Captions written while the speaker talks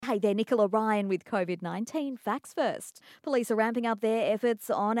Hey there, Nicola Ryan with COVID-19 Facts First. Police are ramping up their efforts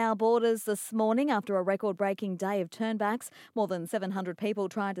on our borders this morning after a record-breaking day of turnbacks. More than 700 people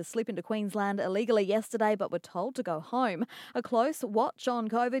tried to slip into Queensland illegally yesterday but were told to go home. A close watch on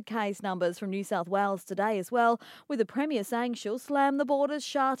COVID case numbers from New South Wales today as well, with the Premier saying she'll slam the borders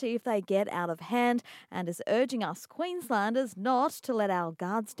shut if they get out of hand and is urging us Queenslanders not to let our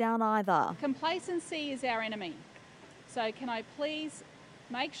guards down either. Complacency is our enemy. So can I please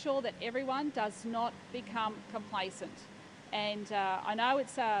make sure that everyone does not become complacent? And I know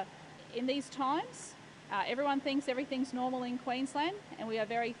it's in these times, everyone thinks everything's normal in Queensland, and we are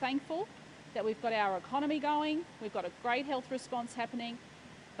very thankful that we've got our economy going, we've got a great health response happening,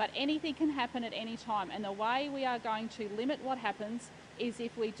 but anything can happen at any time. And the way we are going to limit what happens is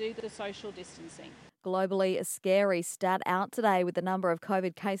if we do the social distancing. Globally, a scary stat out today with the number of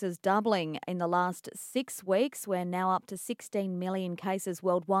COVID cases doubling in the last 6 weeks. We're now up to 16 million cases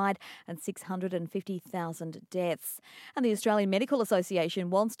worldwide and 650,000 deaths. And the Australian Medical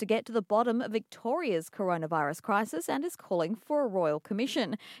Association wants to get to the bottom of Victoria's coronavirus crisis and is calling for a royal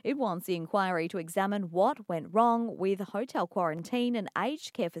commission. It wants the inquiry to examine what went wrong with hotel quarantine and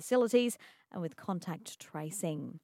aged care facilities and with contact tracing.